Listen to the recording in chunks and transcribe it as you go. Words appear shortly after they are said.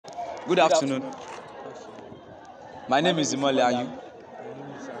Good afternoon. My name is Imole and you?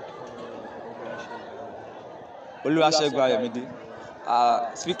 Oluwasegun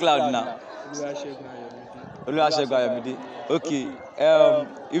Ayomide. Speak loud now. Oluwasegun Ayomide. Okay.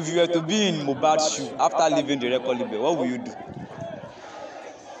 If you were to be in Mohbad's shoe after leaving the record label, what will you do?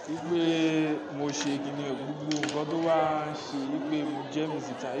 Ipe mo ṣe kini gbogbo nǹkan tó wá ṣe ipe mo jẹ́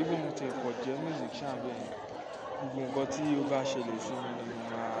musician ipe mo ti ẹ̀kọ́ jẹ́ musician bẹ́ẹ̀ gbogbo nǹkan tí ó bá ṣẹlẹ̀ sí mi ni mo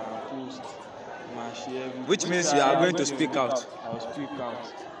máa post máa ṣe everything. Which means you are going to speak out. I will speak out.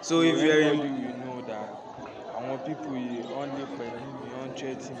 So if you are everybody will know that àwọn people yìí wọ́n lè pẹ̀lú mi wọ́n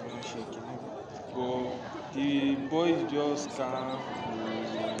threaten mi wọ́n ṣe kini but the boys just calm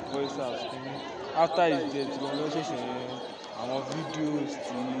the voice out kini after his death wọ́n lọ ṣẹ̀ṣẹ̀ àwọn videos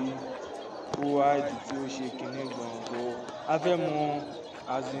tí ó wáìdì tí ó ṣe kinní gan-an a fẹ́ mọ̀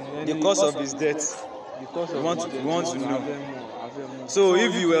as in the cause of his death. We want to know. So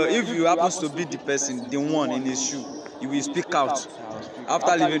if you happen to be the person, the one in his shoe, you will speak out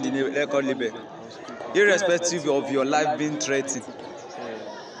after leaving the record label, irrespective of your life being threatened.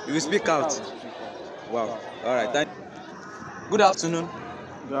 You will speak out. Wow. All right. Thank you. Good afternoon.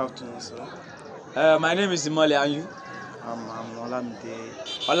 Good afternoon, sir. My name is Imole and you? I'm Olamide.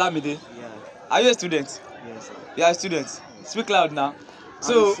 Olamide? Yeah. Are you a student? Yes, sir. You are a student. Yes. Speak loud now.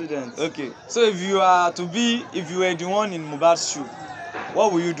 I'm a student. Okay. So if you were the one in Mohbad's shoe,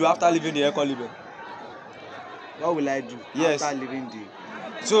 what will you do after leaving the record label? What will I do after leaving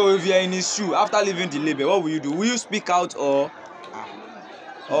the? So if you are in his shoe after leaving the label, what will you do? Will you speak out or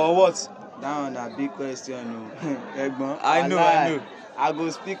what? That one a big question. Ẹ̀gbọ́n. I know. I go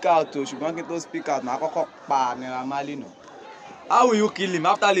speak out o, ṣùgbọ́n kí n tó speak out, màá kọ́kọ́ pa Naira Marley nù. How will you kill him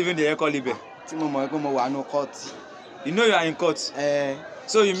after leaving the record label? Tí mo mọ̀ pé mo wà ní court. You know you are in court.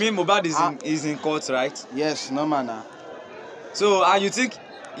 So you mean Mohbad is in court, right? Yes, normal na. So and you think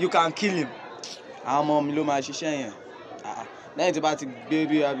you can kill him? Àwọn ọmọ mi ló máa ṣiṣẹ́ yẹn. Lẹ́yìn tí bá ti gbé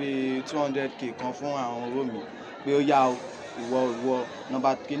bí abi 200k kan fún àwọn owó mi pé ó yá o ìwọ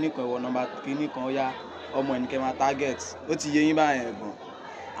nọ́mbà kíní kan ìwọ nọ́mbà kíní kan ó yá ọmọ ẹnìkẹ́ máa target ó ti yé yín báyẹn gan.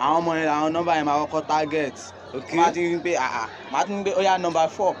 Àwọn ọmọ yẹn àwọn nọ́mbà yẹn máa kọ́kọ́ target. Okay. Máa ti rí pé máa ti ní pé ó yá nọ́mbà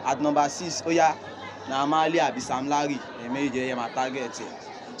 4 àti nọ́mbà 6 ó yá Naira Marley àbí Sam Larry ẹ̀mẹ́jẹ yẹn máa target ẹ̀.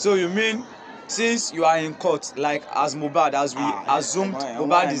 So you mean since you are in court, like as Mohbad, as we assumed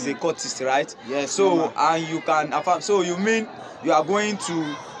Mohbad is a courtist, right? Yes. So and you can affirm. So you mean you are going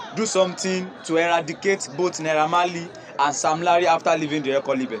to do something to eradicate both Naira Marley and Sam Larry after leaving the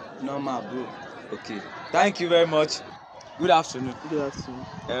record label? Normal, bro. Okay. Thank you very much. Good afternoon. Good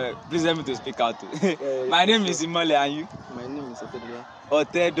afternoon. Please let me to speak out. My name is Imole and you? My name is Otedola.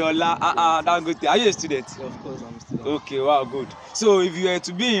 Otedola. That's good. Are you a student? Of course, I'm a student. Okay, wow, good. So if you were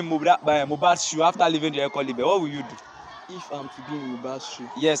to be in Mohbad's shoe after leaving the record label, what will you do? If I'm to be in Mohbad's shoe?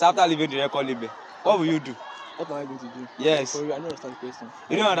 Yes, after leaving the record label, what will you do? What am I going to do? Yes. For you, I don't understand the question.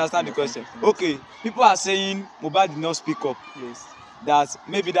 You don't understand the question? Okay, people are saying Mohbad did not speak up. Yes. That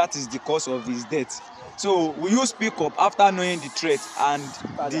maybe that is the cause of his death. So will you speak up after knowing the threat and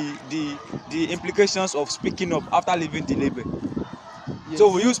the implications of speaking up after leaving the label? Yes. So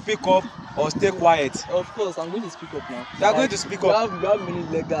will you speak up or stay quiet? Of course, I'm going to speak up now. You are going to speak up? We have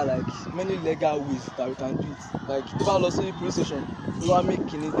many legal ways that we can do it. Like if I lost the police station, we are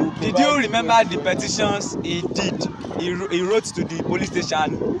making it. Did you remember the petitions he did? He wrote to the police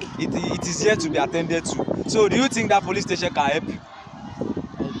station. It is yet to be attended to. So do you think that police station can help you?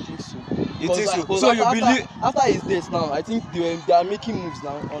 You think so? So you believe after his death now, I think they are making moves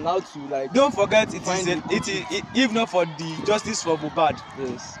now on how to like. Don't forget, it is if not for the justice for Mohbad.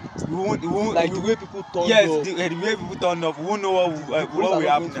 Yes. We won't, like the way people turn yes, up. Yes, the way people turn up, we won't know what will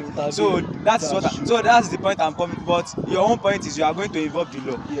happen. So that's the point I'm coming. But your own point is you are going to involve the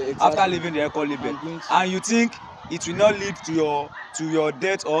law after leaving the record label, and you think it will not lead to your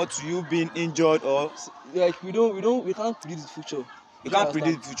death or to you being injured or. Like we can't predict the future. You can't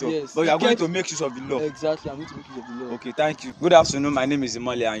predict the future, yes. But you are going to make use of the law. Exactly, I'm going to make use of the law. Okay, thank you. Good afternoon, my name is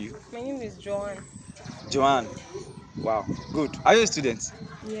Imole and you? My name is Joanne. Joanne. Wow, good. Are you a student?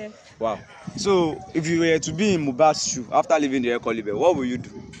 Yes. Wow. So, if you were to be in Mohbad's shoe after leaving the record label, what will you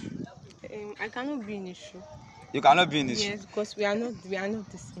do? I cannot be in his shoe. You cannot be in his shoe? Yes, because we are not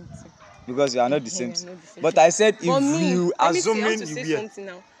the same thing. Because you are not the same thing. But I said if you assuming you say something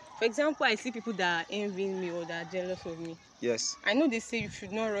now. For example, I see people that are envying me or that are jealous of me. Yes. I know they say you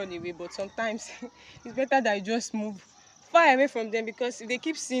should not run away, but sometimes it's better that you just move far away from them, because if they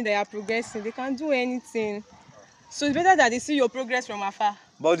keep seeing that you are progressing, they can't do anything. So it's better that they see your progress from afar.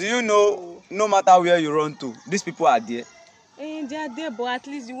 But do you know, no matter where you run to, these people are there? And they are there, but at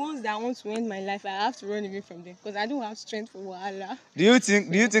least the ones that want to end my life, I have to run away from them because I don't have strength for wahala. Do you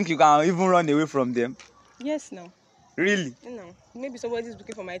think you can even run away from them? Yes, no. Really? No. Maybe somebody's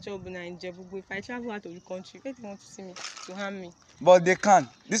looking for my job now in Jebugu. If I travel out of the country, where do they want to see me to harm me? But they can.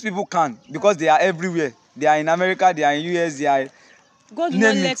 These people can because they are everywhere. They are in America, they are in US, they are. God will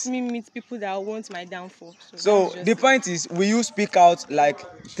not let me meet people that want my downfall. So the point is, will you speak out, like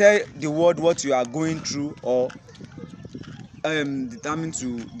tell the world what you are going through, or determined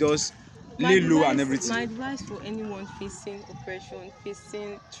to just lay low and everything? My advice for anyone facing oppression,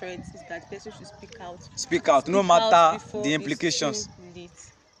 facing threats, is that the person should speak out. Speak out, no matter the implications.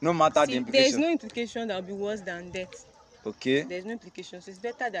 No matter the implications. There is no implication that will be worse than death. Okay. There's no implication, so it's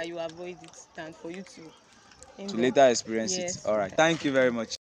better that you avoid it than for you to later experience yes. it. All right. Thank you very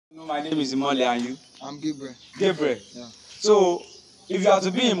much. My name is Imole, and you? I'm Gabriel. Gabriel. Yeah. So, if you are to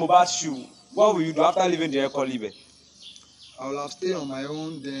be in Mohbad's shoe, what will you do after leaving the record label? I will have stayed on my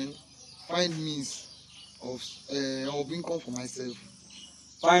own, then find means of income for myself.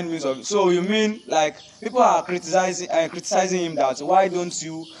 Find means of. So you mean like people are criticizing him that why don't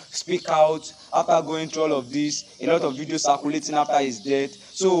you speak out after going through all of this? A lot of videos circulating after his death.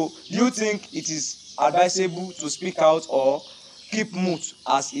 So do you think it is advisable to speak out or keep mute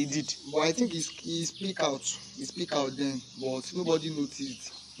as he did? But I think he speak out. He speak out then, but nobody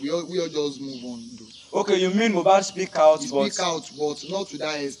noticed. We all just move on though. Okay, you mean Mohbad speak out, speak out, but not to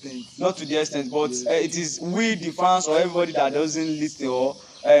that extent. Not to the extent, but yes. It is we, the fans, or everybody that doesn't listen or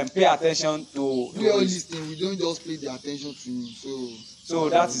pay attention to. We all listen. We don't just pay the attention to him. So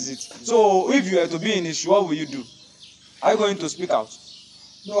that is it. So if you were to be in his shoe, what will you do? Are you going to speak out?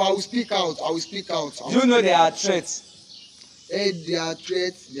 No, I will speak out. Do you know there are threats? There are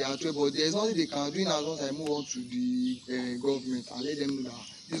threats, but there is nothing they can do now once I move on to the government and let them know that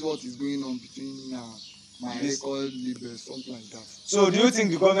this is what is going on between me and my record label, something like that. So do you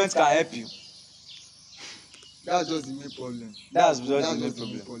think the government can help you? That's just the main problem. That's just the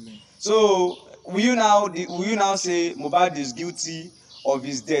main problem. So will you now say Mohbad is guilty of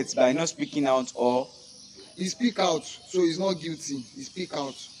his death by not speaking out, or he speak out, so he's not guilty. He speak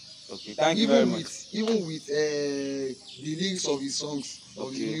out. Okay, thank you very much. Even with the lyrics of his songs,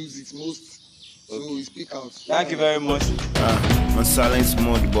 of his music, so he speak out. Thank you very much. On silence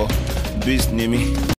mode, but beast near me.